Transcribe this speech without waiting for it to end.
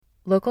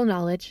Local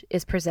Knowledge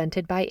is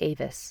presented by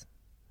Avis.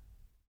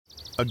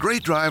 A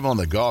great drive on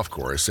the golf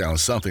course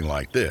sounds something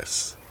like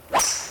this,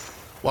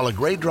 while a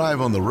great drive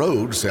on the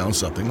road sounds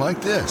something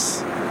like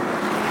this.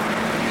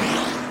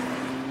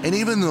 And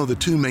even though the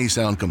two may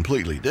sound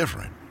completely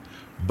different,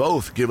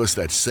 both give us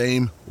that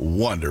same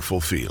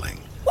wonderful feeling.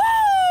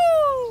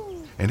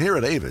 Woo! And here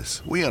at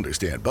Avis, we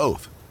understand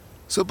both.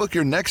 So book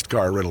your next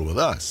car rental with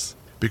us.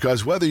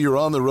 Because whether you're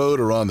on the road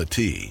or on the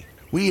tee,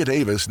 we at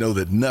Avis know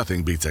that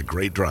nothing beats a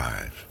great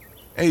drive.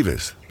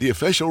 Avis, the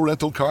official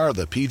rental car of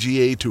the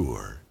PGA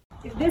Tour.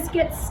 If this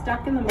gets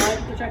stuck in the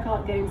mud, which I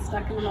call it getting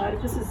stuck in the mud,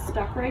 if this is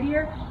stuck right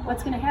here,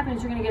 what's going to happen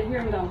is you're going to get here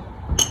and go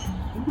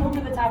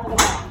over the top of the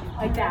ball,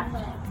 like that.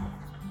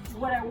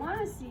 What I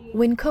want to see...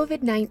 When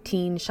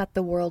COVID-19 shut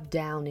the world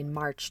down in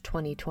March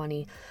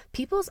 2020,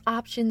 people's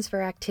options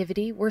for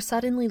activity were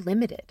suddenly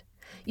limited.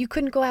 You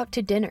couldn't go out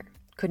to dinner,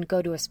 couldn't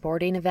go to a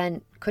sporting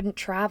event, couldn't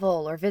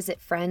travel or visit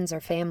friends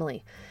or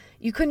family.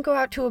 You couldn't go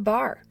out to a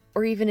bar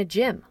or even a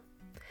gym.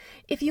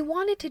 If you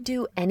wanted to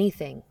do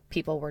anything,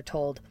 people were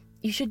told,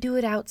 you should do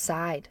it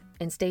outside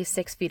and stay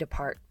 6 feet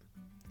apart.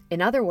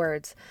 In other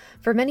words,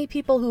 for many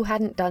people who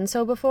hadn't done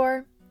so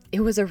before,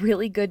 it was a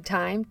really good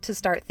time to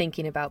start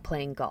thinking about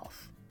playing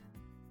golf.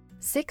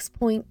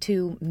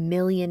 6.2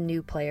 million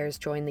new players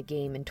joined the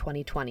game in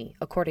 2020,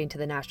 according to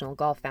the National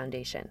Golf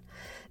Foundation.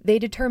 They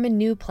determine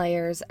new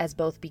players as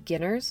both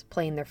beginners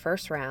playing their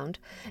first round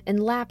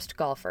and lapsed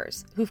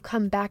golfers who've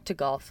come back to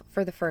golf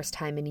for the first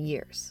time in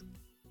years.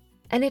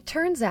 And it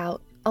turns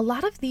out a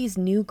lot of these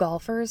new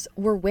golfers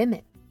were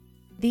women.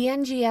 The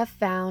NGF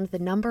found the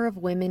number of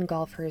women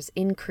golfers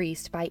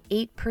increased by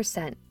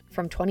 8%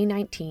 from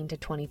 2019 to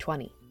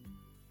 2020,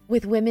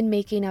 with women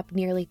making up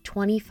nearly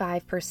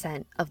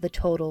 25% of the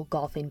total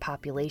golfing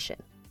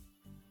population.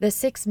 The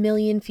 6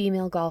 million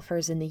female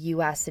golfers in the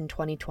U.S. in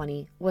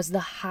 2020 was the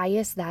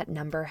highest that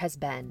number has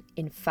been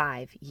in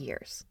 5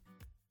 years.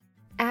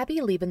 Abby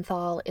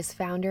Liebenthal is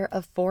founder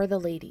of For the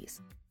Ladies,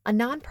 a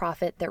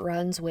nonprofit that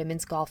runs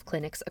women's golf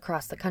clinics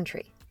across the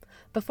country.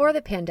 Before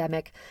the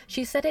pandemic,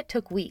 she said it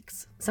took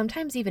weeks,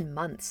 sometimes even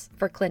months,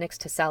 for clinics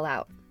to sell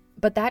out.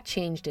 But that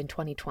changed in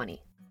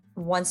 2020.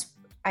 Once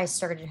I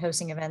started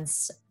hosting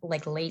events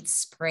like late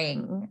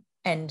spring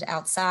and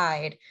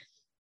outside,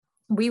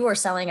 we were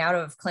selling out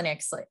of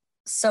clinics like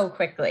so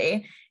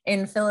quickly.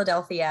 In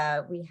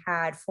Philadelphia, we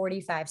had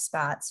 45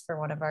 spots for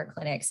one of our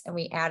clinics, and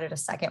we added a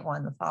second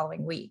one the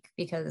following week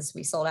because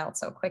we sold out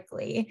so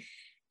quickly.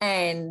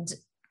 And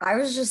I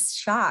was just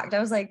shocked. I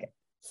was like,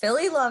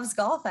 Philly loves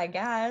golf, I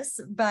guess,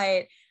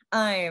 but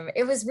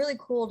it was really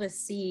cool to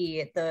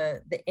see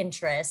the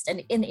interest,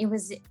 and it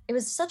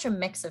was such a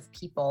mix of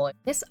people.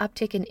 This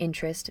uptick in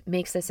interest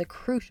makes this a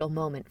crucial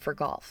moment for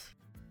golf.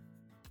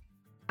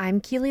 I'm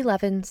Keely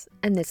Levins,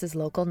 and this is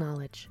Local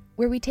Knowledge,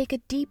 where we take a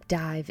deep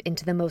dive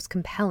into the most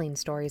compelling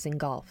stories in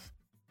golf.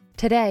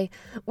 Today,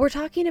 we're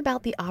talking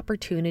about the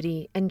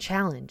opportunity and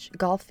challenge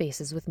golf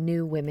faces with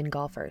new women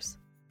golfers.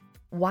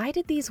 Why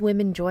did these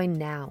women join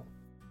now?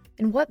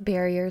 And what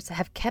barriers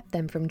have kept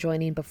them from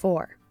joining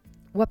before?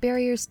 What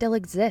barriers still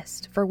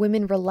exist for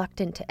women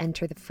reluctant to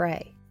enter the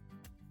fray?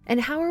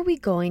 And how are we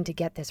going to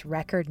get this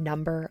record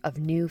number of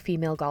new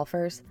female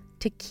golfers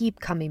to keep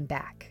coming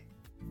back?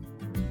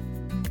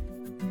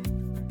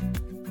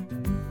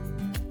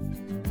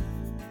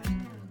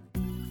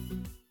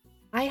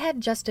 I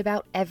had just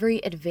about every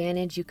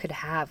advantage you could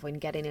have when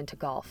getting into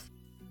golf.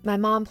 My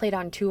mom played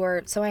on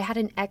tour, so I had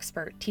an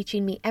expert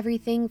teaching me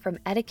everything from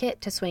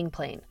etiquette to swing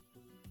playing.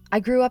 I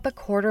grew up a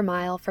quarter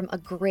mile from a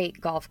great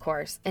golf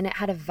course, and it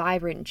had a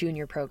vibrant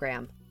junior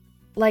program.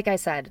 Like I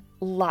said,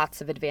 lots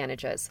of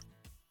advantages.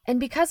 And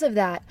because of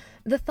that,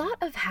 the thought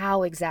of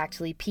how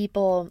exactly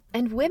people,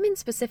 and women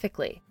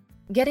specifically,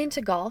 get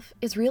into golf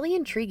is really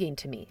intriguing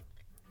to me.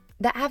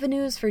 The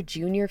avenues for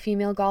junior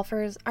female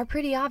golfers are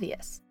pretty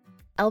obvious.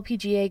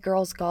 LPGA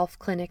girls' golf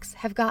clinics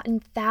have gotten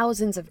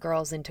thousands of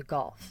girls into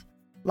golf.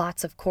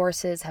 Lots of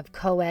courses have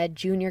co-ed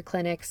junior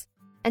clinics,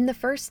 and the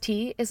first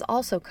tee is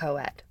also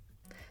co-ed.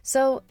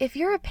 So if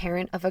you're a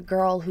parent of a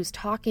girl who's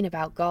talking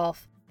about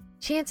golf,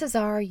 chances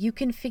are you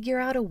can figure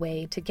out a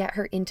way to get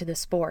her into the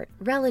sport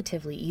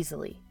relatively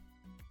easily.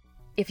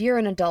 If you're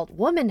an adult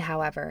woman,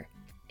 however,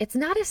 it's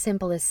not as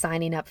simple as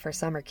signing up for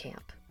summer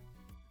camp.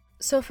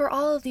 So for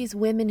all of these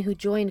women who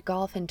joined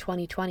golf in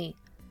 2020,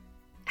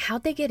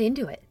 how'd they get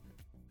into it?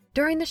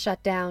 During the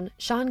shutdown,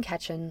 Sean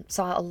Ketchum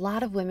saw a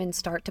lot of women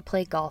start to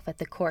play golf at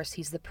the course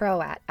he's the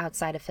pro at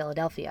outside of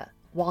Philadelphia,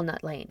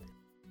 Walnut Lane.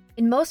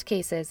 In most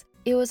cases,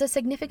 it was a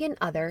significant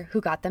other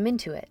who got them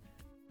into it.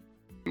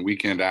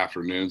 Weekend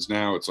afternoons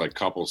now, it's like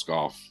couples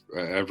golf.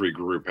 Every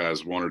group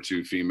has one or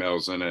two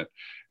females in it.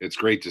 It's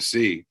great to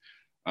see.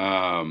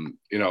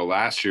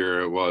 Last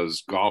year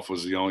golf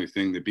was the only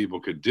thing that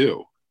people could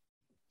do.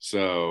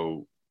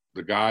 So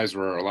a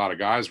lot of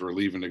guys were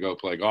leaving to go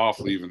play golf,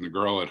 leaving the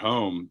girl at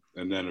home.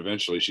 And then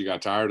eventually she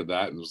got tired of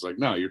that and was like,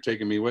 no, you're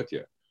taking me with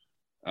you,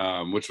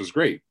 which was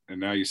great.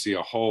 And now you see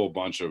a whole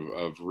bunch of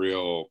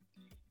real,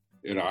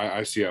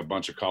 I see a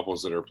bunch of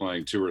couples that are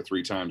playing 2 or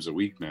 3 times a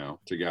week now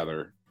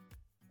together.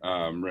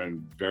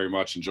 and very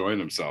much enjoying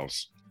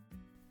themselves.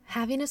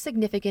 Having a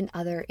significant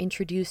other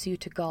introduce you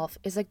to golf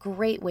is a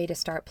great way to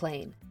start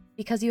playing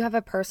because you have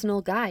a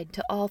personal guide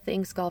to all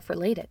things golf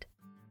related.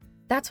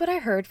 That's what I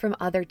heard from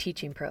other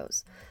teaching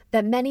pros,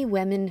 that many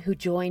women who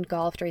joined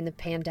golf during the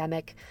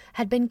pandemic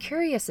had been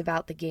curious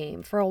about the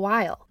game for a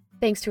while,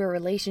 thanks to a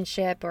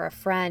relationship or a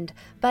friend,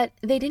 but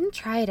they didn't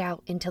try it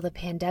out until the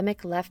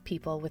pandemic left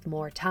people with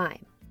more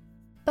time.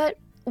 But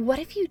what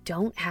if you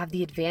don't have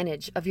the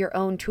advantage of your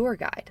own tour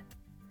guide?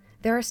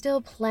 There are still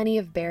plenty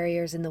of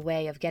barriers in the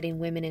way of getting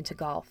women into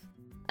golf,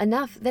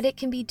 enough that it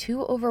can be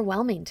too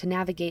overwhelming to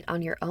navigate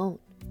on your own.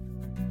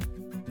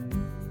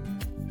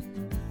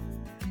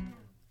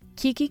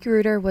 Kiki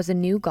Gruder was a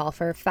new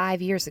golfer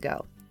 5 years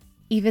ago.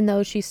 Even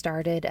though she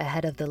started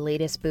ahead of the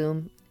latest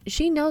boom,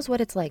 she knows what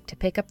it's like to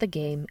pick up the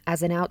game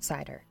as an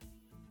outsider.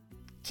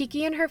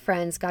 Kiki and her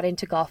friends got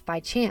into golf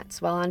by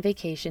chance while on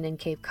vacation in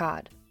Cape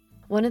Cod.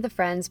 One of the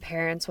friends'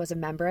 parents was a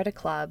member at a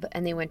club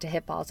and they went to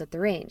hit balls at the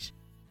range.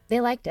 They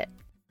liked it.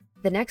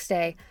 The next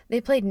day, they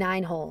played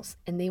 9 holes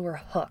and they were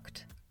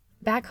hooked.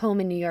 Back home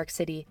in New York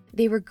City,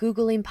 they were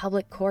Googling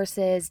public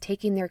courses,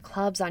 taking their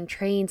clubs on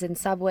trains and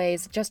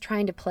subways, just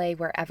trying to play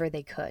wherever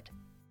they could.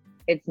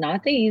 It's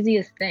not the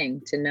easiest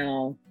thing to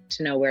know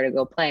where to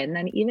go play. And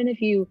then even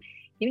if you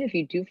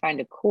do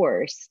find a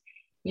course,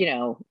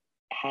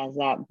 has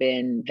that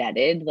been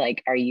vetted?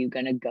 Like, are you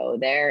going to go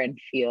there and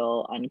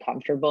feel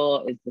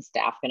uncomfortable? Is the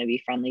staff going to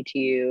be friendly to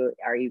you?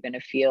 Are you going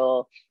to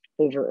feel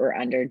over or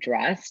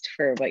underdressed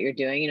for what you're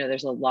doing?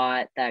 There's a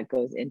lot that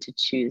goes into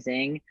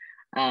choosing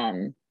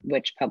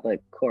which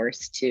public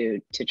course to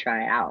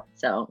try out.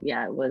 So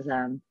yeah, it was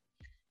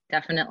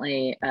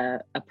definitely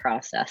a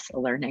process, a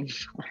learning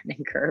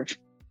curve.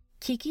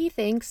 Kiki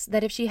thinks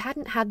that if she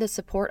hadn't had the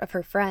support of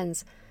her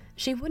friends,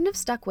 she wouldn't have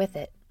stuck with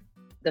it.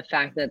 The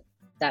fact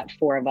that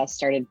 4 of us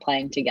started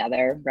playing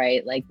together,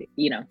 right? Like,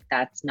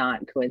 that's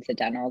not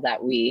coincidental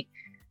that we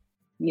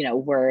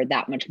were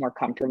that much more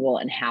comfortable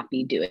and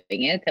happy doing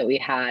it, that we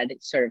had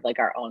sort of like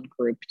our own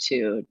group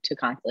to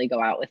constantly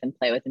go out with and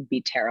play with and be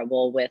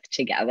terrible with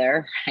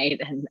together, right?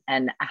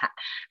 And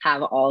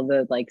have all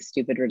the like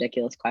stupid,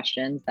 ridiculous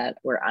questions that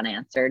were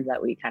unanswered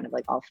that we kind of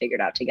like all figured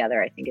out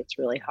together. I think it's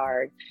really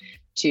hard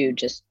to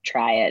just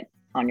try it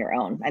on your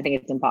own. I think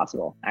it's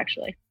impossible,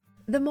 actually.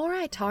 The more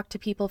I talked to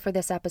people for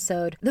this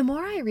episode, the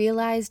more I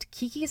realized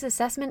Kiki's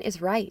assessment is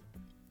right.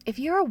 If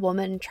you're a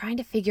woman trying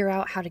to figure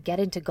out how to get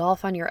into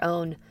golf on your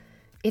own,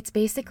 it's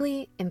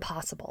basically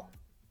impossible.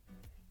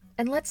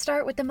 And let's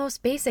start with the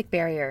most basic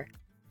barrier.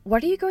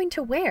 What are you going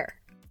to wear?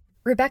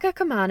 Rebecca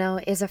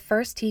Camano is a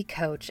first tee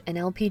coach and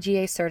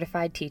LPGA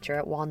certified teacher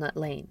at Walnut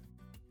Lane.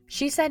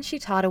 She said she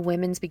taught a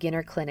women's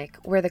beginner clinic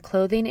where the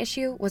clothing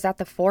issue was at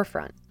the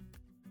forefront.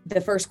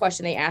 The first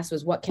question they asked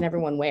was, what can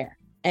everyone wear?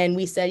 And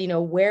we said,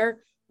 wear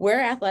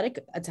athletic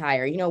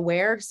attire,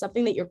 wear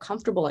something that you're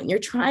comfortable in. You're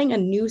trying a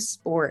new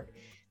sport.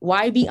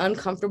 Why be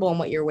uncomfortable in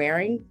what you're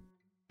wearing?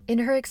 In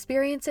her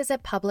experiences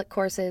at public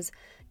courses,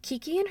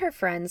 Kiki and her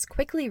friends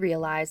quickly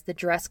realized the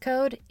dress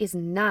code is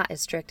not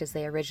as strict as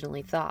they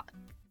originally thought.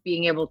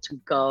 Being able to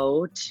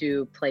go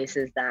to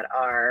places that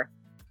are,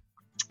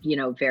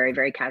 very,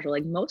 very casual,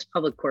 like most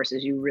public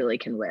courses, you really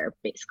can wear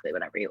basically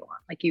whatever you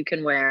want. Like you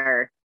can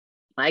wear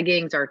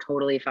leggings are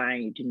totally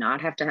fine. You do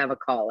not have to have a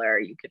collar.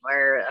 You can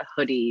wear a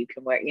hoodie. You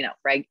can wear,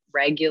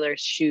 regular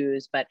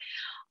shoes, but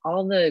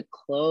all the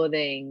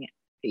clothing,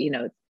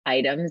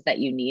 items that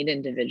you need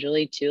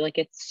individually too, like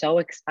it's so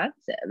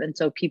expensive. And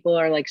so people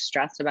are like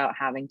stressed about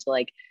having to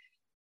like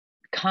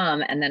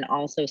come and then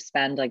also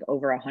spend like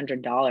over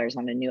 $100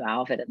 on a new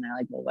outfit. And they're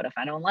like, well, what if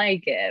I don't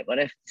like it? What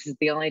if this is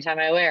the only time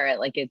I wear it?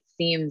 Like, it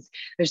seems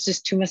there's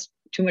just too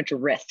much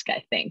risk,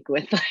 I think,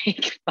 with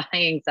like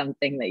buying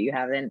something that you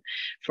haven't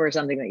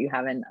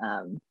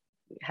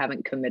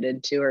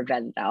committed to or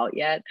vetted out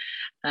yet.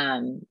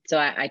 So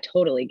I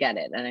totally get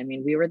it. And I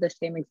mean, we were the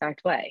same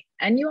exact way.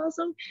 And you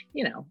also,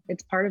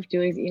 it's part of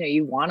doing,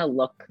 you want to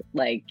look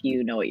like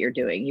you know what you're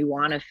doing. You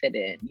want to fit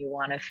in. You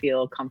want to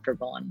feel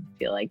comfortable and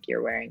feel like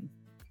you're wearing,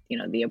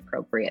 the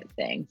appropriate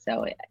thing.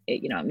 So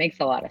it makes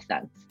a lot of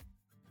sense.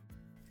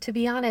 To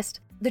be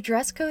honest, the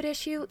dress code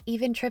issue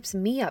even trips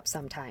me up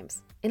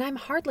sometimes, and I'm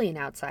hardly an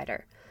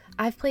outsider.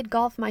 I've played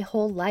golf my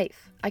whole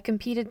life. I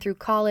competed through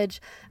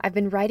college. I've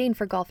been writing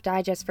for Golf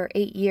Digest for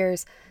 8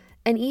 years.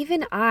 And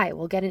even I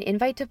will get an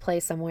invite to play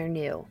somewhere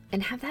new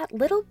and have that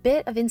little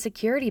bit of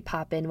insecurity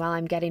pop in while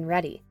I'm getting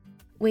ready.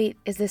 Wait,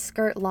 is this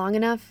skirt long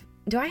enough?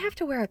 Do I have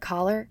to wear a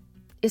collar?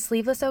 Is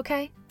sleeveless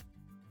okay?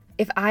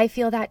 If I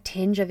feel that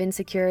tinge of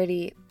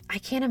insecurity, I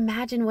can't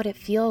imagine what it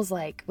feels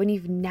like when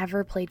you've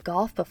never played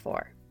golf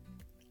before.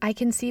 I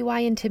can see why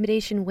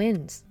intimidation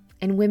wins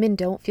and women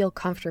don't feel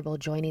comfortable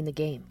joining the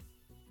game.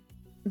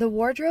 The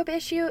wardrobe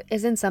issue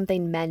isn't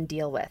something men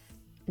deal with.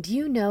 Do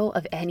you know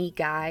of any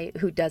guy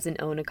who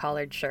doesn't own a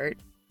collared shirt?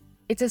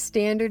 It's a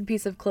standard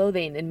piece of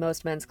clothing in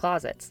most men's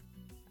closets.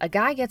 A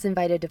guy gets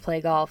invited to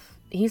play golf,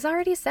 he's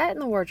already set in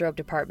the wardrobe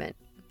department.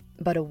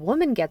 But a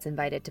woman gets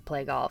invited to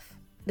play golf,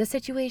 the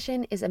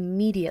situation is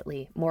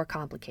immediately more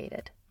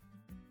complicated.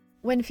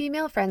 When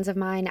female friends of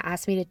mine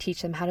ask me to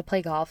teach them how to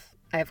play golf,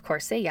 I of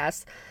course say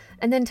yes,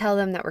 and then tell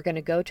them that we're going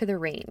to go to the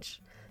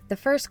range. The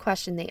first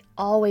question they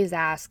always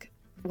ask,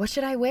 what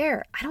should I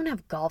wear? I don't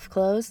have golf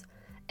clothes.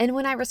 And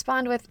when I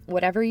respond with,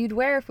 whatever you'd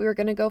wear if we were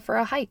going to go for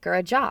a hike or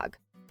a jog,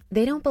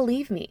 they don't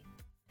believe me.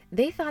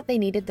 They thought they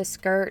needed the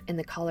skirt and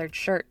the collared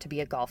shirt to be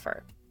a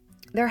golfer.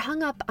 They're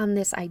hung up on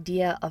this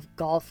idea of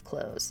golf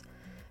clothes.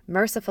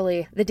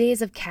 Mercifully, the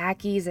days of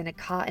khakis and a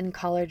cotton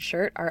collared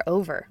shirt are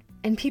over,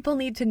 and people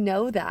need to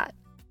know that.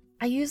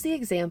 I use the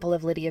example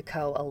of Lydia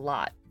Ko a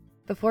lot.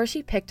 Before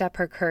she picked up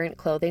her current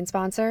clothing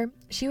sponsor,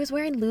 she was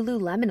wearing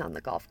Lululemon on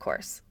the golf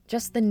course.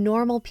 Just the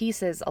normal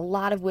pieces a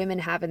lot of women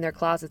have in their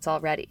closets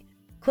already.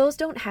 Clothes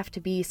don't have to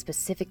be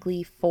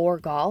specifically for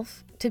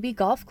golf to be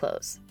golf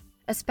clothes,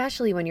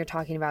 especially when you're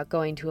talking about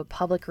going to a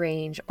public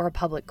range or a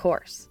public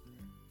course.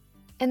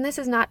 And this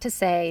is not to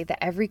say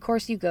that every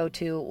course you go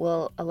to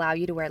will allow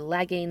you to wear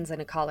leggings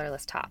and a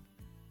collarless top.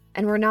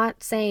 And we're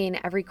not saying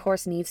every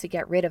course needs to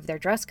get rid of their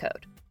dress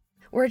code.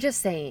 We're just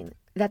saying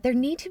that there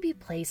need to be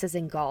places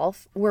in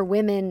golf where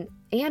women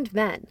and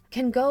men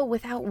can go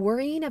without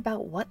worrying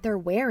about what they're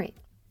wearing.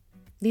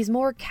 These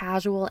more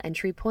casual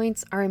entry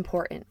points are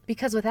important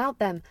because without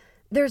them,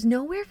 there's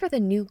nowhere for the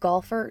new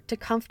golfer to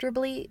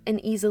comfortably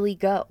and easily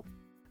go.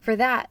 For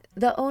that,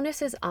 the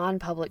onus is on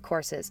public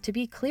courses to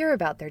be clear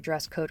about their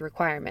dress code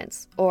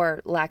requirements,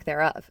 or lack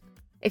thereof.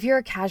 If you're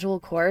a casual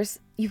course,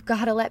 you've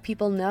got to let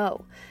people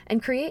know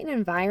and create an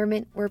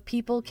environment where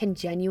people can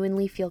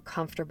genuinely feel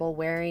comfortable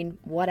wearing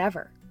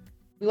whatever.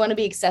 We want to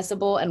be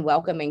accessible and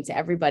welcoming to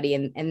everybody.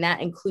 And that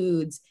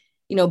includes,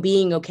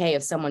 being okay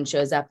if someone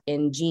shows up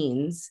in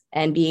jeans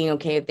and being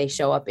okay if they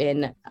show up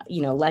in,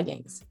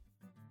 leggings.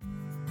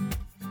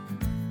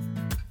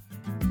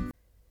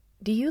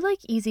 Do you like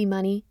easy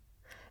money?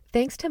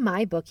 Thanks to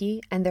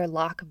MyBookie and their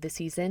lock of the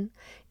season,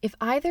 if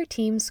either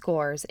team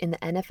scores in the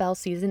NFL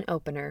season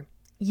opener,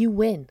 you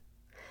win.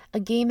 A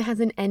game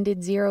hasn't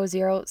ended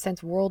 0-0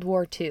 since World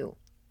War II.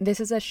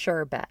 This is a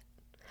sure bet.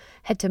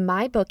 Head to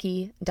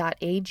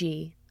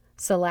mybookie.ag,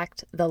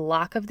 select the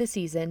lock of the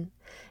season,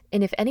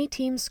 and if any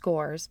team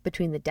scores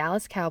between the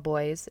Dallas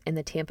Cowboys and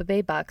the Tampa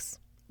Bay Bucks,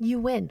 you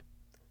win.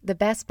 The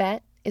best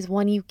bet is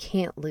one you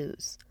can't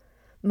lose.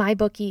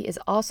 MyBookie is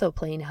also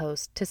playing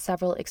host to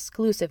several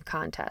exclusive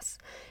contests,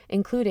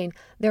 including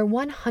their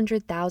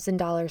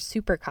 $100,000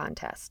 Super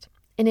Contest,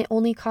 and it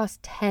only costs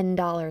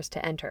 $10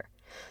 to enter.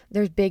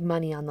 There's big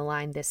money on the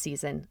line this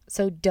season,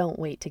 so don't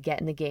wait to get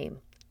in the game.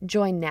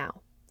 Join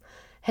now.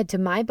 Head to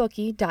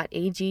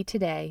mybookie.ag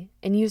today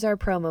and use our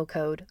promo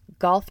code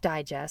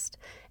GOLFDIGEST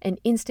and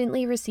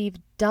instantly receive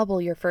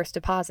double your first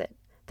deposit.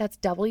 That's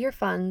double your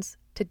funds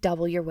to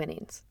double your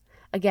winnings.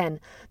 Again,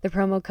 the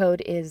promo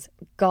code is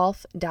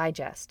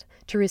GOLFDIGEST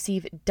to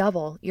receive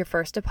double your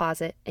first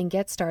deposit and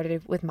get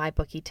started with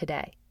MyBookie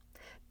today.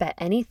 Bet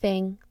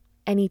anything,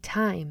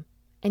 anytime,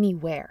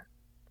 anywhere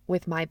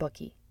with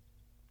MyBookie.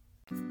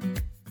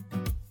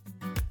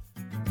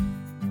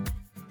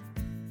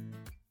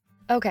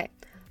 Okay,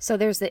 so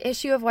there's the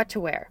issue of what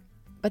to wear,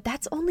 but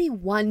that's only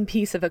one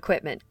piece of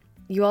equipment.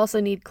 You also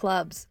need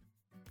clubs.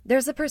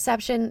 There's a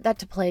perception that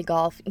to play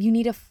golf, you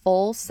need a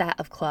full set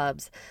of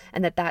clubs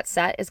and that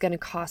set is going to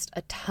cost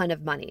a ton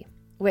of money,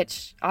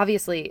 which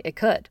obviously it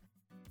could.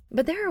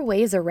 But there are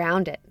ways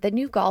around it that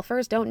new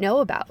golfers don't know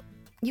about.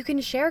 You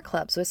can share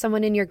clubs with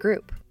someone in your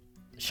group.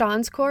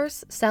 Sean's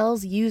course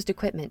sells used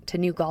equipment to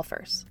new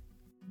golfers.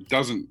 It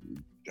doesn't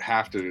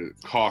have to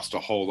cost a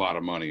whole lot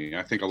of money.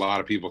 I think a lot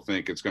of people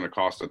think it's going to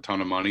cost a ton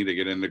of money to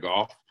get into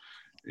golf.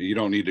 You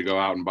don't need to go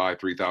out and buy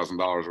 $3,000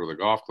 worth of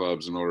golf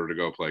clubs in order to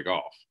go play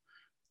golf.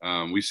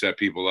 We set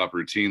people up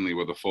routinely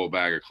with a full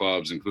bag of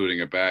clubs,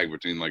 including a bag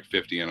between like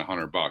 $50 and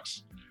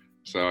 $100.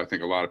 So I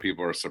think a lot of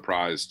people are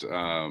surprised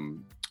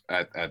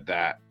at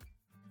that.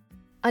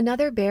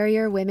 Another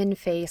barrier women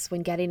face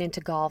when getting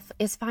into golf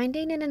is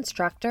finding an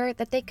instructor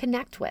that they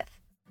connect with.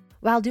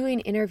 While doing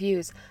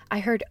interviews, I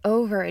heard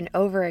over and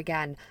over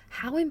again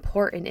how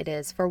important it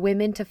is for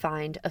women to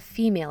find a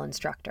female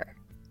instructor.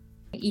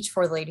 Each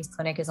For the Ladies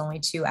clinic is only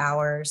 2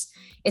 hours.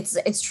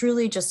 It's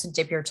truly just to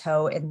dip your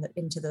toe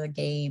into the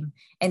game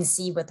and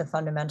see what the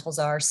fundamentals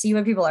are, see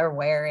what people are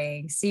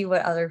wearing, see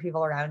what other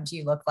people around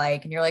you look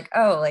like. And you're like,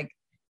 oh, like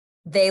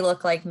they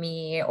look like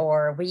me,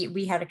 or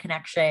we had a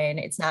connection.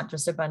 It's not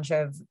just a bunch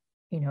of,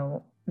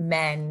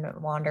 men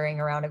wandering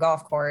around a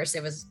golf course.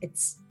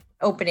 It's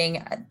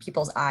opening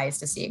people's eyes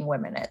to seeing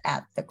women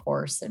at the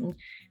course and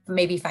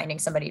maybe finding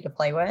somebody to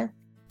play with.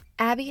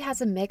 Abby has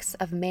a mix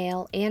of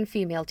male and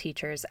female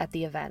teachers at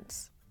the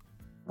events.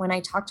 When I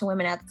talk to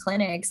women at the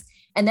clinics,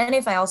 and then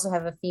if I also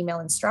have a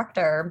female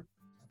instructor,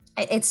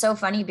 it's so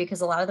funny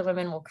because a lot of the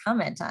women will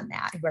comment on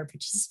that who are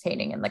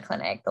participating in the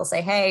clinic. They'll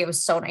say, hey, it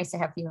was so nice to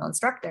have female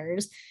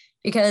instructors,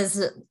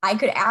 because I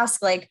could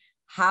ask, like,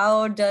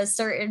 how does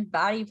certain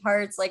body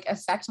parts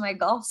affect my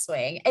golf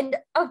swing? And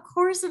of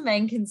course a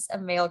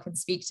male can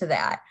speak to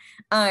that.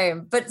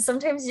 But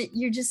sometimes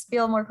you just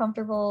feel more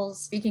comfortable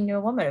speaking to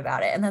a woman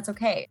about it, and that's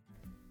okay.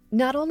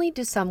 Not only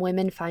do some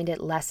women find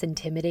it less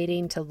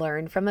intimidating to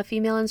learn from a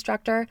female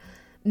instructor,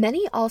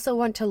 Many also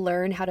want to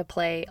learn how to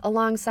play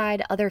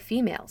alongside other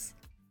females.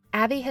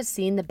 Abby has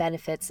seen the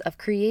benefits of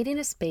creating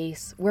a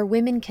space where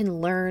women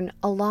can learn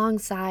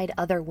alongside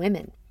other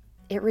women.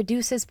 It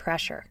reduces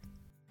pressure.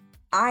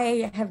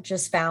 I have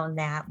just found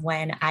that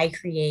when I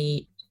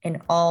create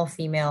an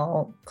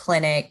all-female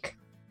clinic,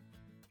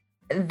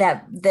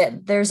 that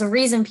there's a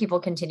reason people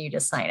continue to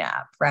sign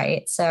up,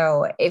 right?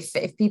 So if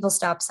people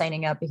stop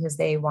signing up because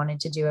they wanted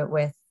to do it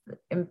with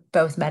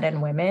both men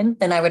and women,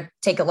 then I would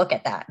take a look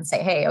at that and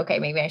say, hey, okay,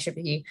 maybe I should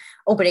be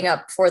opening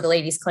up for the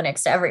ladies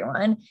clinics to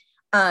everyone.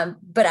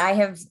 But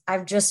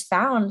I've just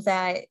found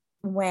that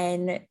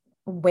when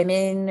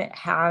women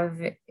have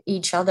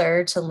each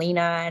other to lean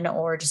on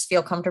or just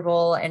feel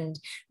comfortable and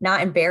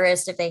not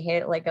embarrassed if they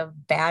hit like a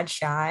bad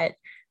shot,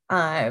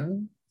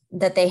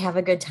 that they have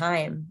a good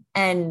time.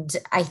 And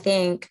I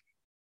think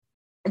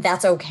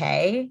that's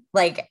okay.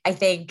 Like, I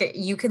think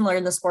you can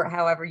learn the sport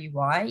however you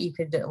want. You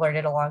could learn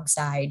it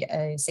alongside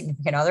a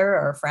significant other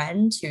or a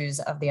friend who's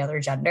of the other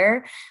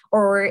gender.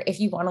 Or if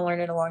you want to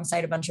learn it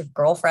alongside a bunch of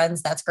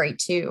girlfriends, that's great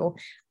too.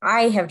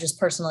 I have just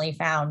personally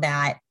found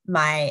that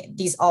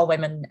these all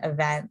women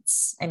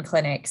events and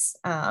clinics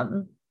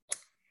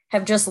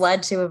have just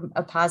led to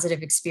a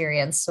positive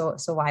experience. So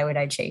why would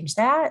I change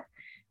that?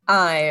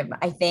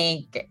 I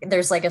think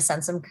there's like a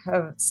sense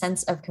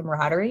of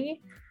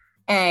camaraderie,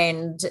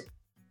 and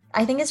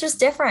I think it's just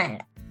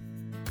different.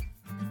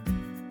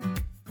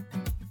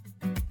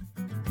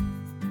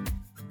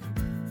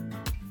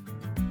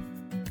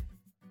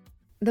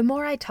 The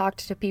more I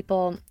talked to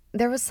people,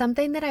 there was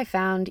something that I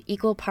found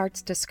equal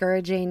parts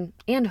discouraging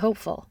and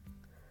hopeful.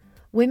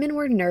 Women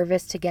were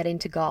nervous to get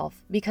into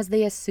golf because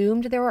they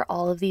assumed there were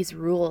all of these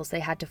rules they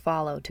had to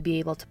follow to be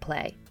able to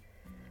play.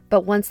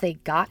 But once they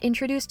got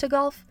introduced to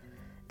golf,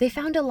 they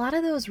found a lot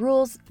of those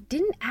rules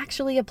didn't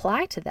actually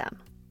apply to them.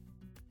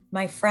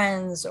 My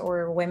friends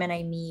or women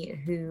I meet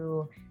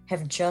who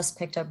have just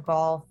picked up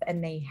golf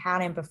and they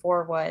hadn't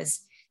before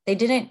was they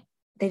didn't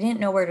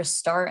know where to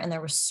start, and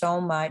there was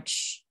so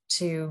much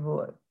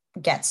to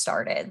get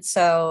started.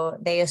 So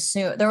they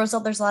assumed there's a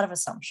lot of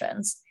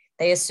assumptions.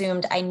 They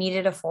assumed I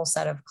needed a full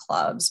set of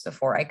clubs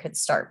before I could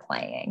start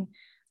playing.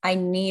 I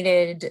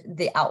needed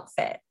the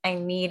outfit. I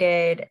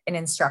needed an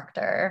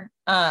instructor,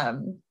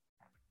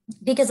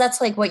 because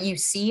that's like what you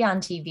see on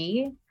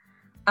TV.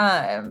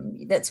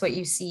 That's what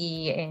you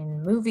see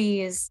in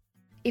movies.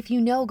 If you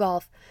know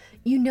golf,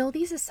 you know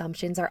these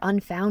assumptions are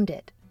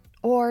unfounded,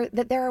 or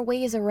that there are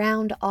ways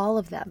around all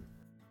of them.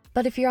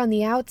 But if you're on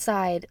the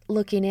outside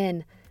looking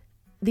in,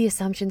 the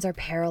assumptions are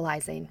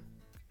paralyzing.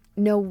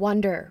 No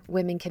wonder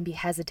women can be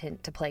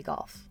hesitant to play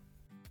golf.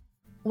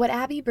 What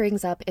Abby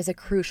brings up is a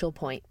crucial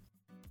point.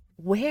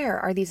 Where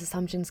are these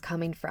assumptions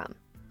coming from?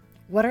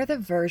 What are the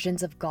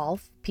versions of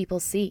golf people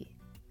see?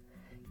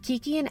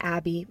 Kiki and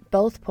Abby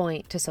both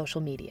point to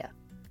social media.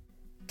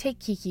 Take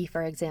Kiki,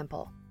 for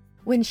example.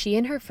 When she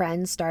and her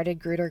friends started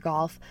Gruder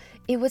Golf,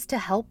 it was to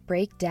help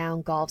break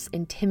down golf's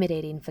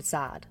intimidating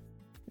facade.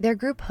 Their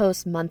group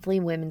hosts monthly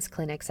women's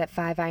clinics at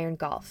 5 Iron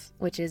Golf,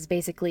 which is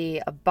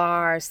basically a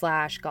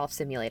bar/golf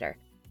simulator.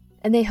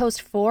 And they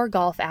host 4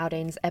 golf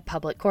outings at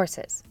public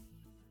courses.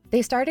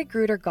 They started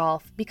Gruder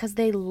Golf because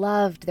they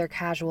loved their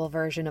casual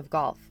version of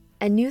golf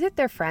and knew that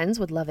their friends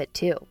would love it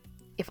too.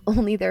 If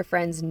only their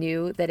friends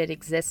knew that it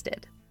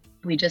existed.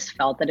 We just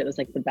felt that it was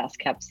like the best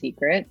kept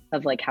secret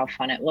of like how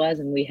fun it was.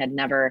 And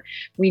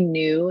we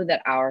knew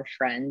that our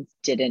friends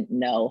didn't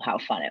know how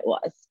fun it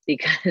was,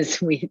 because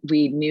we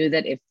knew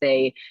that if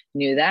they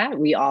knew that,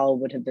 we all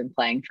would have been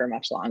playing for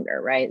much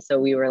longer, right? So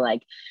we were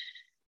like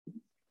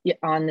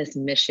on this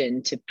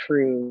mission to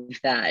prove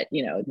that,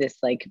 this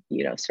like,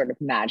 sort of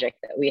magic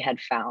that we had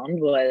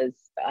found was,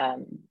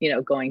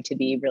 going to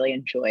be really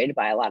enjoyed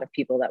by a lot of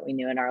people that we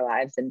knew in our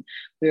lives. And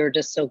we were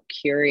just so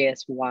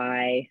curious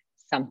why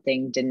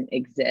something didn't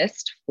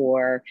exist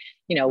for,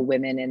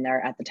 women in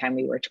their, at the time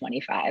we were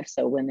 25.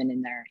 So women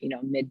in their,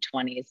 mid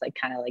 20s, like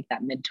kind of like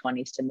that mid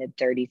 20s to mid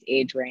 30s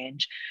age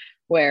range,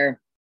 where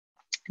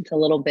it's a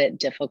little bit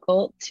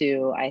difficult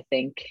to, I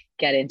think,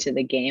 get into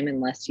the game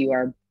unless you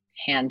are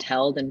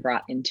handheld and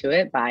brought into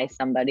it by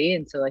somebody.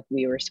 And so like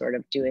we were sort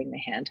of doing the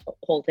hand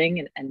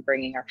holding and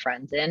bringing our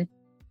friends in.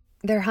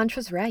 Their hunch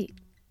was right.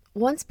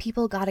 Once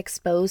people got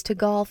exposed to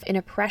golf in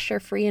a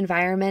pressure-free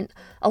environment,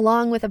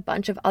 along with a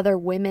bunch of other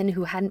women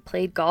who hadn't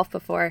played golf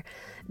before,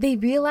 they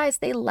realized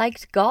they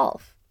liked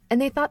golf,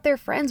 and they thought their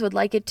friends would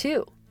like it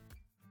too.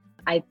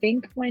 I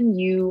think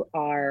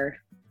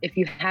if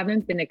you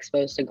haven't been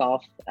exposed to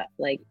golf,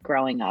 like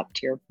growing up,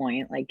 to your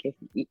point, like if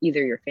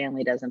either your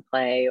family doesn't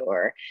play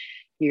or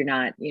you're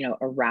not,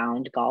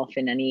 around golf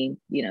in any,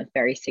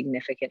 very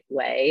significant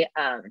way,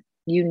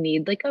 you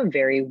need like a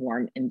very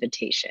warm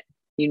invitation.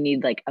 You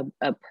need like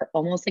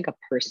almost like a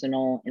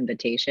personal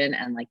invitation.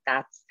 And like,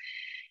 that's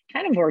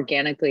kind of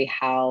organically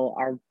how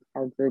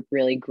our group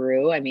really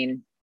grew. I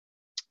mean,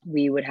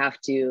 we would have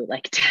to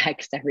like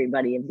text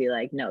everybody and be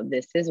like, no,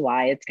 this is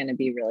why it's going to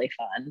be really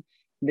fun.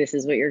 this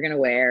is what you're going to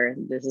wear.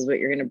 This is what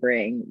you're going to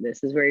bring.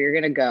 This is where you're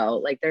going to go.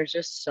 Like there's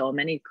just so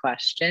many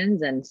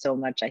questions and so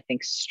much, I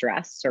think,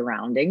 stress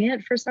surrounding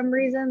it for some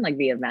reason, like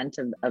the event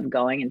of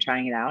going and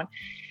trying it out,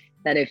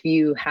 that if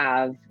you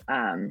have,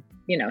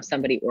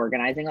 somebody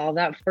organizing all of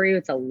that for you,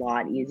 it's a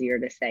lot easier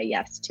to say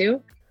yes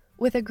to.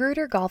 With a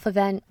Grutter golf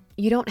event,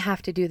 you don't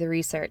have to do the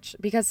research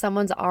because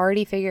someone's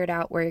already figured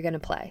out where you're going to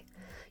play.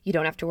 You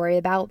don't have to worry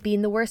about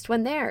being the worst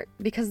one there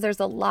because there's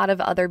a lot of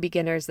other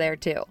beginners there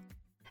too.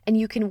 And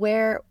you can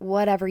wear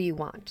whatever you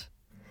want.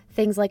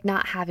 Things like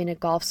not having a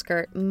golf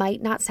skirt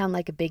might not sound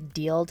like a big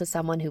deal to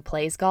someone who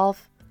plays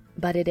golf,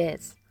 but it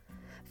is.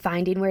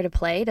 Finding where to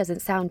play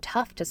doesn't sound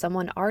tough to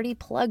someone already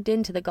plugged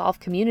into the golf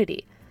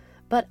community.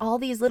 But all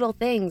these little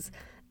things,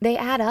 they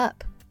add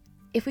up.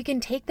 If we can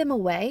take them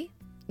away,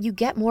 you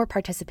get more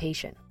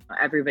participation.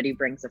 Everybody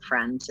brings a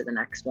friend to the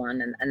next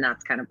one, and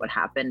that's kind of what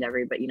happened.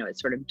 Everybody, it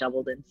sort of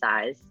doubled in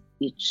size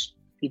each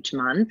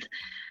month.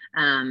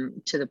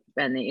 And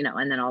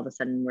then all of a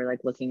sudden we're like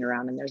looking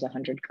around and there's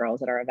 100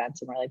 girls at our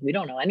events and we're like, we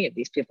don't know any of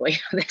these people.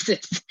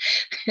 This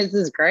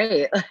is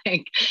great.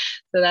 Like,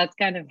 so that's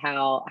kind of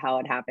how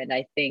it happened.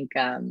 I think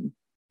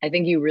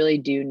you really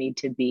do need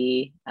to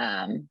be,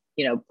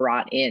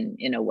 brought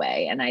in a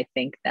way. And I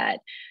think that,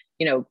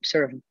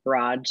 sort of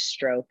broad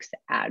strokes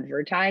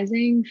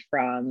advertising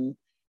from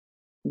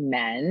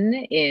men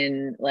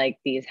in like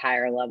these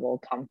higher level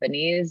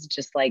companies,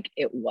 just like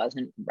it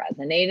wasn't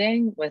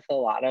resonating with a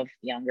lot of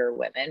younger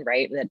women,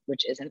 right?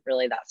 Which isn't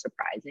really that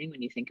surprising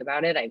when you think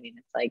about it. I mean,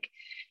 it's like,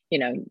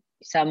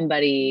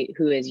 somebody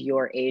who is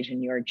your age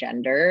and your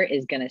gender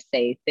is going to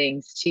say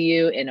things to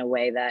you in a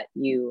way that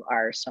you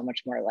are so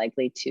much more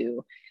likely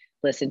to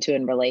listen to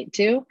and relate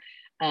to.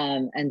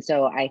 And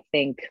so I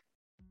think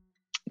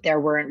there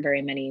weren't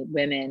very many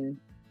women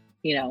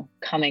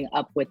coming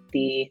up with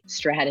the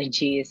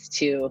strategies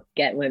to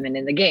get women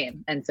in the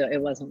game. And so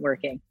it wasn't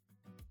working.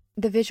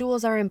 The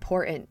visuals are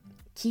important.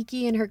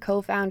 Kiki and her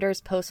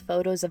co-founders post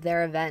photos of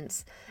their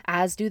events,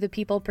 as do the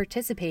people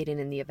participating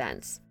in the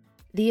events.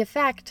 The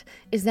effect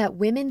is that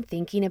women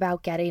thinking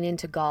about getting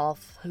into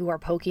golf, who are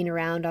poking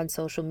around on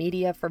social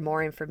media for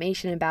more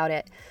information about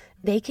it,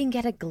 they can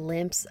get a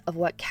glimpse of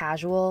what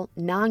casual,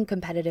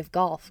 non-competitive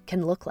golf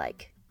can look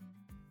like.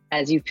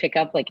 As you pick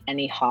up like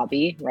any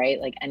hobby, right?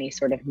 Like any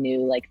sort of new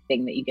like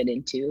thing that you get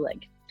into,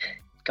 like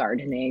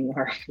gardening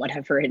or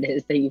whatever it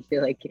is that you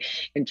feel like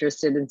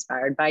interested,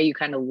 inspired by, you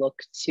kind of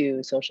look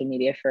to social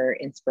media for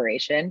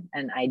inspiration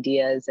and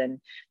ideas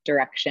and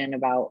direction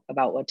about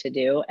what to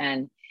do.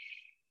 And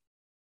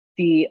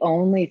the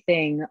only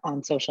thing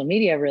on social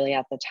media really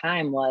at the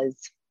time was,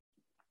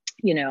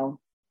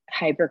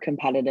 hyper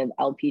competitive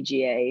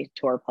LPGA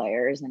tour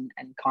players and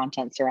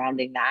content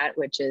surrounding that,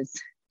 which is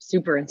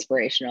super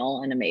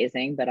inspirational and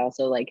amazing, but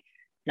also like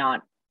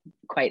not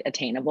quite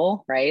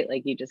attainable, right?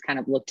 Like you just kind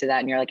of look to that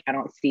and you're like, I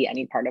don't see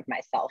any part of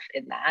myself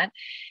in that.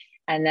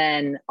 And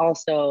then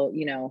also,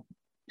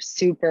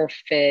 super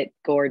fit,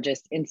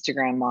 gorgeous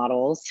Instagram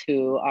models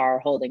who are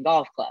holding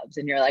golf clubs.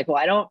 And you're like, well,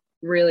 I don't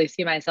really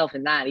see myself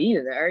in that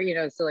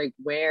either, so like,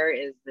 where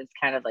is this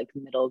kind of like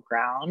middle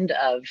ground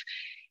of,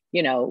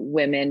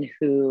 women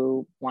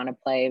who want to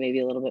play maybe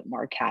a little bit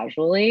more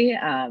casually,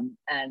 and,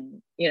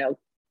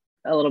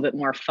 a little bit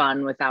more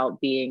fun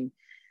without being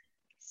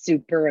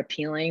super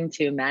appealing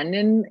to men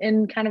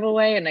in kind of a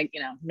way. And like,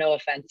 no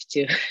offense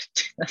to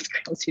those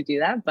girls who do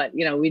that, but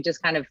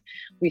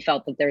we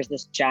felt that there's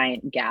this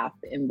giant gap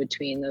in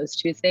between those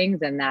two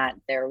things, and that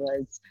there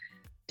was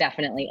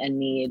definitely a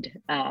need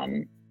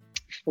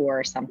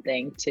for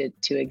something to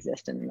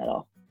exist in the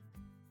middle.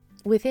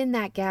 Within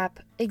that gap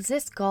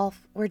exists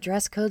golf where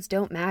dress codes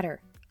don't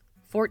matter.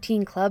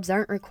 14 clubs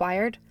aren't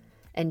required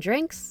and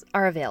drinks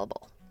are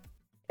available.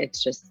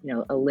 It's just,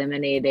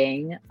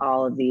 eliminating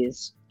all of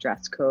these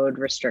dress code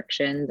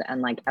restrictions,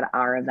 and like at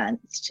our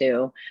events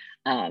too,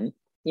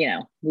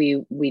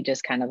 we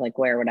just kind of like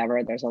wear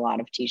whatever. There's a lot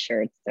of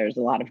t-shirts, there's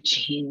a lot of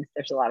jeans,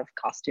 there's a lot of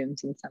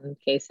costumes in some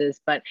cases,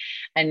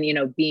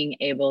 and being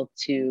able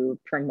to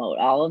promote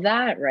all of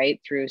that right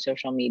through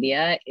social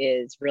media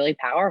is really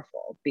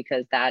powerful,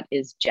 because that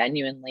is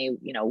genuinely,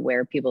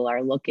 where people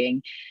are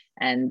looking,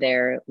 and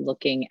they're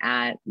looking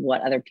at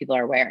what other people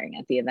are wearing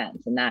at the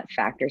events, and that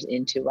factors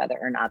into whether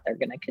or not they're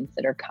going to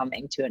consider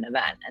coming to an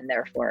event and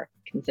therefore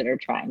consider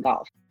trying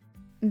golf.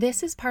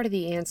 This is part of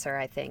the answer,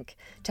 I think,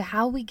 to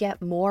how we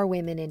get more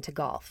women into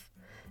golf,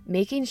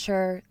 making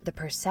sure the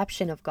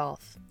perception of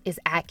golf is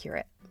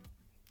accurate.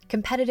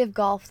 Competitive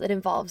golf that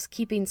involves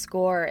keeping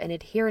score and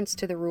adherence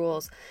to the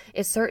rules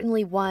is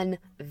certainly one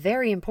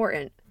very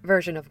important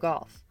version of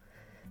golf.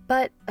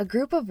 But a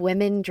group of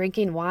women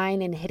drinking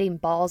wine and hitting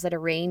balls at a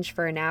range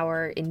for an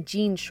hour in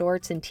jean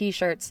shorts and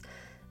t-shirts,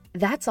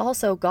 that's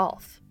also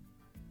golf.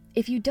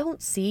 If you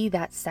don't see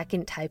that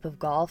second type of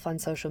golf on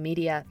social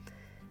media,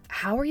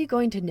 how are you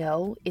going to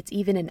know it's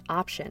even an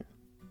option?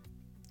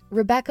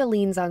 Rebecca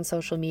leans on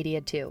social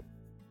media too.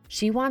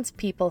 She wants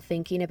people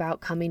thinking about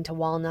coming to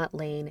Walnut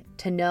Lane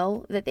to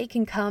know that they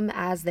can come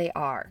as they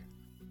are.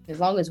 As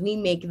long as we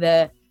make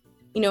the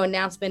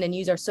announcement and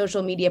use our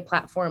social media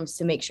platforms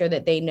to make sure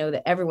that they know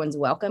that everyone's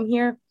welcome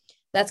here.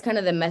 That's kind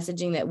of the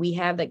messaging that we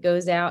have that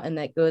goes out and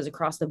that goes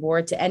across the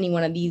board to any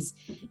one of these,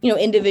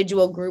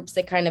 individual groups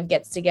that kind of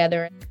gets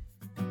together.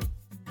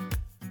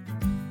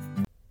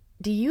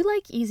 Do you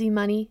like easy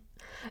money?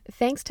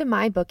 Thanks to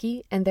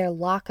MyBookie and their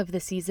lock of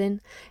the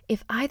season,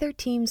 if either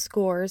team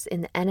scores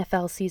in the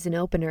NFL season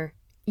opener,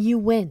 you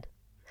win.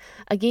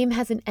 A game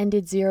hasn't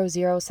ended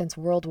 0-0 since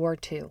World War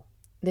II.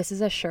 This is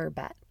a sure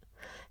bet.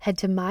 Head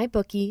to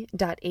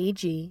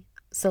mybookie.ag,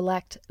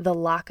 select the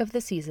lock of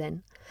the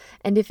season,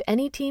 and if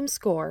any team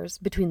scores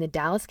between the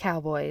Dallas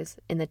Cowboys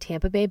and the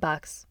Tampa Bay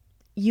Bucks,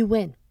 you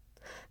win.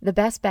 The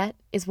best bet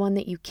is one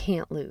that you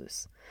can't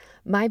lose.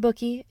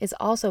 MyBookie is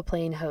also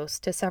playing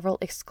host to several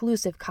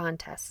exclusive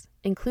contests,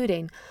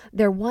 including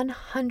their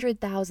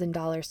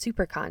 $100,000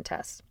 Super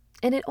Contest,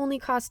 and it only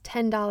costs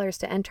 $10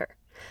 to enter.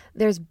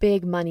 There's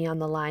big money on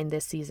the line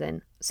this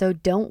season, so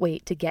don't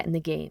wait to get in the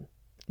game.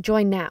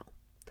 Join now.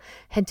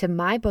 Head to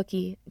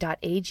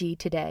mybookie.ag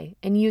today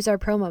and use our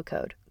promo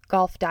code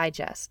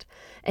GolfDigest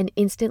and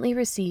instantly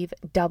receive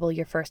double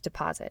your first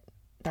deposit.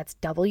 That's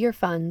double your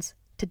funds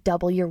to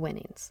double your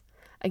winnings.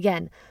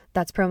 Again,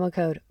 that's promo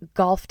code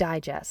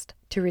GolfDigest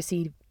to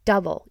receive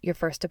double your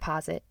first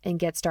deposit and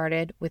get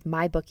started with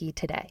MyBookie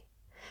today.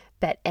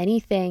 Bet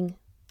anything,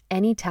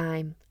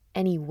 anytime,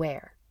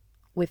 anywhere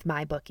with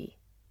MyBookie.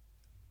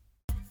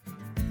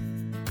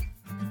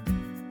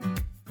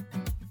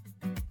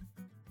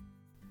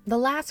 The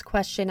last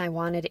question I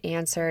wanted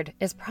answered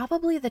is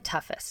probably the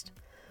toughest.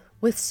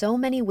 With so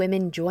many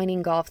women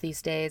joining golf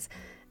these days,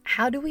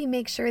 how do we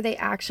make sure they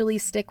actually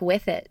stick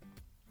with it?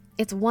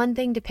 It's one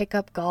thing to pick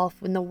up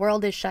golf when the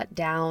world is shut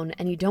down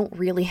and you don't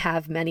really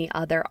have many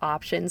other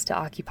options to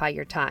occupy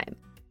your time.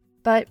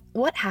 But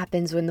what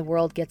happens when the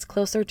world gets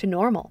closer to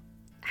normal?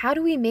 How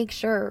do we make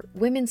sure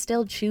women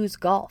still choose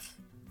golf?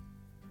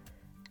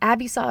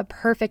 Abby saw a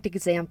perfect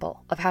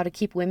example of how to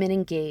keep women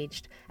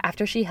engaged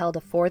after she held a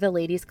For the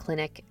Ladies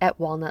clinic at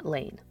Walnut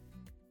Lane.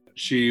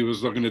 She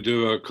was looking to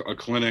do a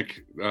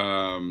clinic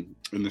in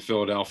the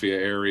Philadelphia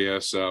area,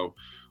 so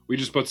we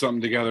just put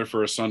something together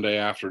for a Sunday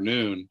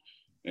afternoon.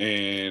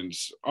 And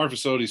our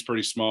facility is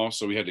pretty small,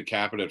 so we had to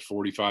cap it at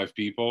 45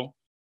 people.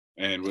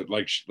 And with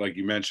like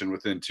you mentioned,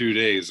 within 2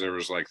 days there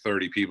was like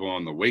 30 people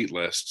on the wait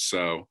list.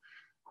 So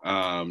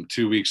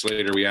 2 weeks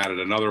later we added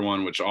another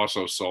one, which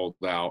also sold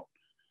out.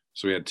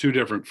 So we had 2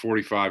 different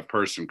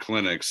 45-person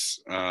clinics,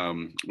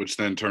 which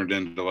then turned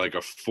into like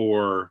a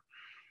 4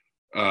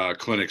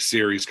 clinic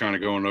series, kind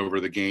of going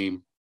over the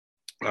game.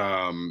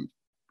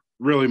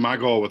 Really, my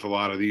goal with a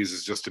lot of these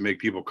is just to make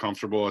people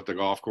comfortable at the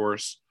golf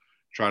course,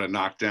 try to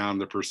knock down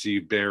the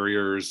perceived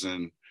barriers,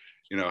 and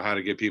how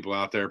to get people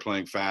out there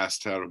playing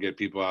fast, how to get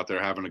people out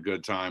there having a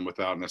good time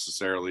without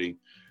necessarily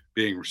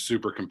being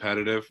super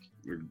competitive.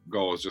 The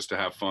goal is just to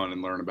have fun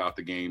and learn about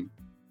the game.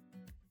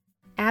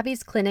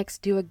 Abby's clinics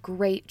do a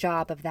great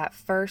job of that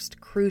first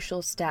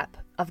crucial step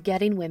of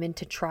getting women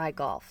to try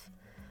golf.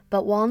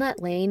 But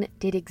Walnut Lane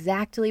did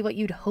exactly what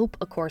you'd hope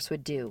a course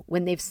would do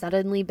when they've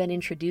suddenly been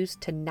introduced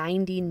to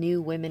 90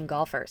 new women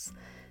golfers.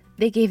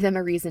 They gave them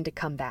a reason to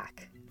come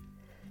back.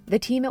 The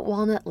team at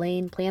Walnut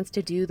Lane plans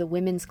to do the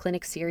Women's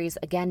Clinic Series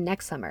again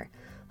next summer,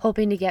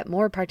 hoping to get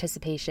more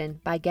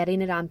participation by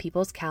getting it on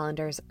people's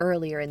calendars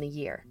earlier in the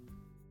year.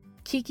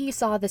 Kiki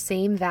saw the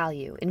same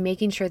value in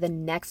making sure the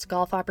next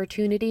golf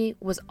opportunity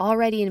was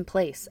already in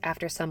place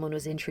after someone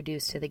was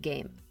introduced to the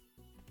game.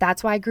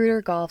 That's why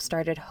Grutter Golf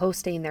started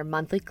hosting their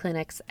monthly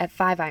clinics at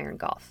 5-Iron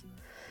Golf.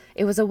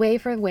 It was a way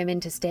for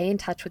women to stay in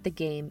touch with the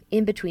game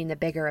in between the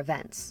bigger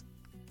events.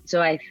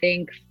 So I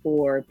think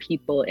for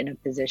people in a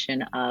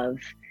position of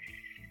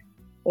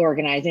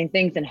organizing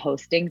things and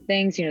hosting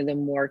things, the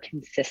more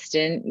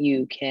consistent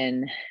you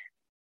can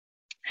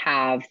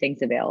have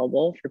things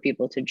available for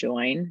people to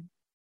join,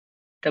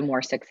 the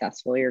more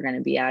successful you're going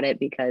to be at it,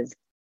 because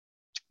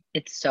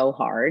it's so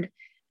hard.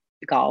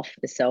 Golf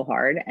is so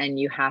hard, and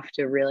you have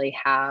to really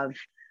have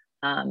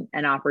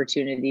an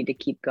opportunity to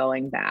keep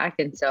going back.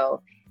 And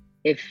so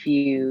if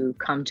you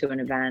come to an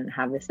event,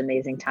 have this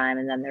amazing time,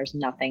 and then there's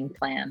nothing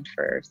planned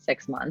for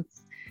 6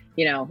 months,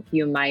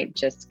 you might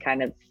just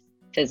kind of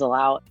fizzle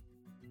out.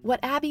 What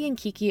Abby and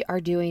Kiki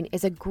are doing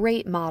is a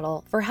great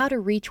model for how to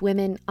reach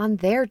women on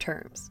their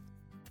terms.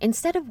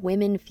 Instead of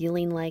women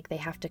feeling like they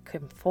have to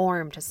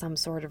conform to some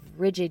sort of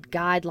rigid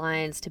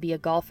guidelines to be a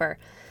golfer,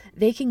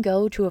 they can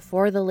go to a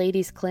For the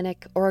Ladies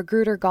clinic or a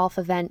Grutter Golf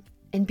event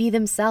and be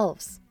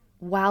themselves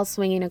while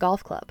swinging a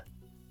golf club.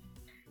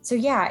 So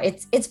yeah,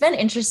 it's been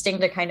interesting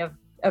to kind of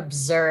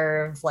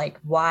observe, like,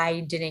 why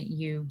didn't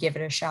you give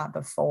it a shot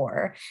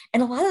before?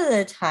 And a lot of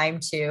the time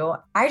too,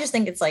 I just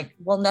think it's like,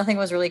 well, nothing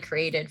was really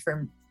created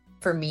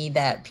for me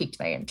that piqued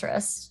my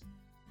interest.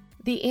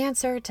 The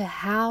answer to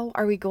how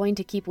are we going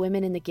to keep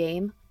women in the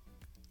game?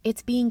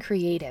 It's being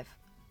creative.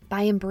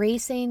 By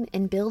embracing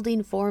and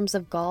building forms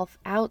of golf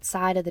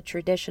outside of the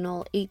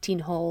traditional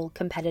 18-hole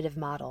competitive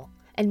model,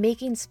 and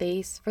making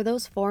space for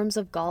those forms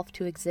of golf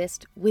to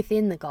exist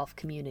within the golf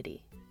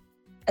community.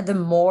 The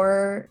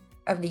more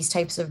of these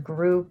types of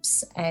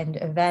groups and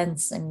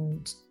events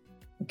and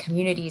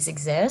communities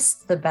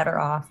exist, the better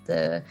off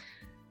the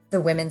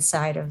women's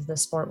side of the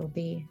sport will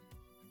be.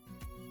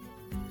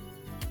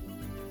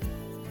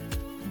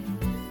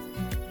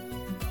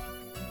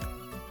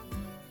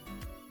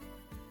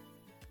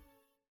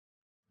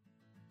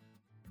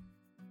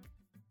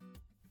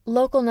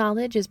 Local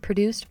Knowledge is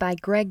produced by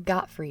Greg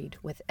Gottfried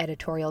with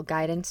editorial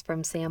guidance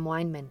from Sam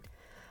Weinman.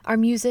 Our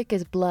music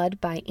is Blood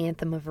by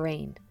Anthem of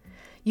Rain.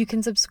 You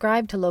can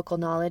subscribe to Local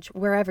Knowledge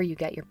wherever you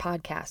get your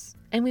podcasts,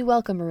 and we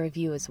welcome a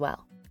review as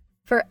well.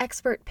 For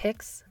expert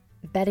picks,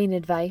 betting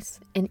advice,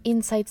 and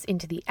insights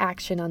into the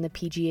action on the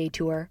PGA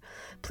Tour,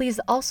 please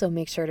also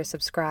make sure to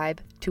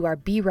subscribe to our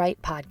Be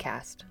Right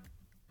podcast.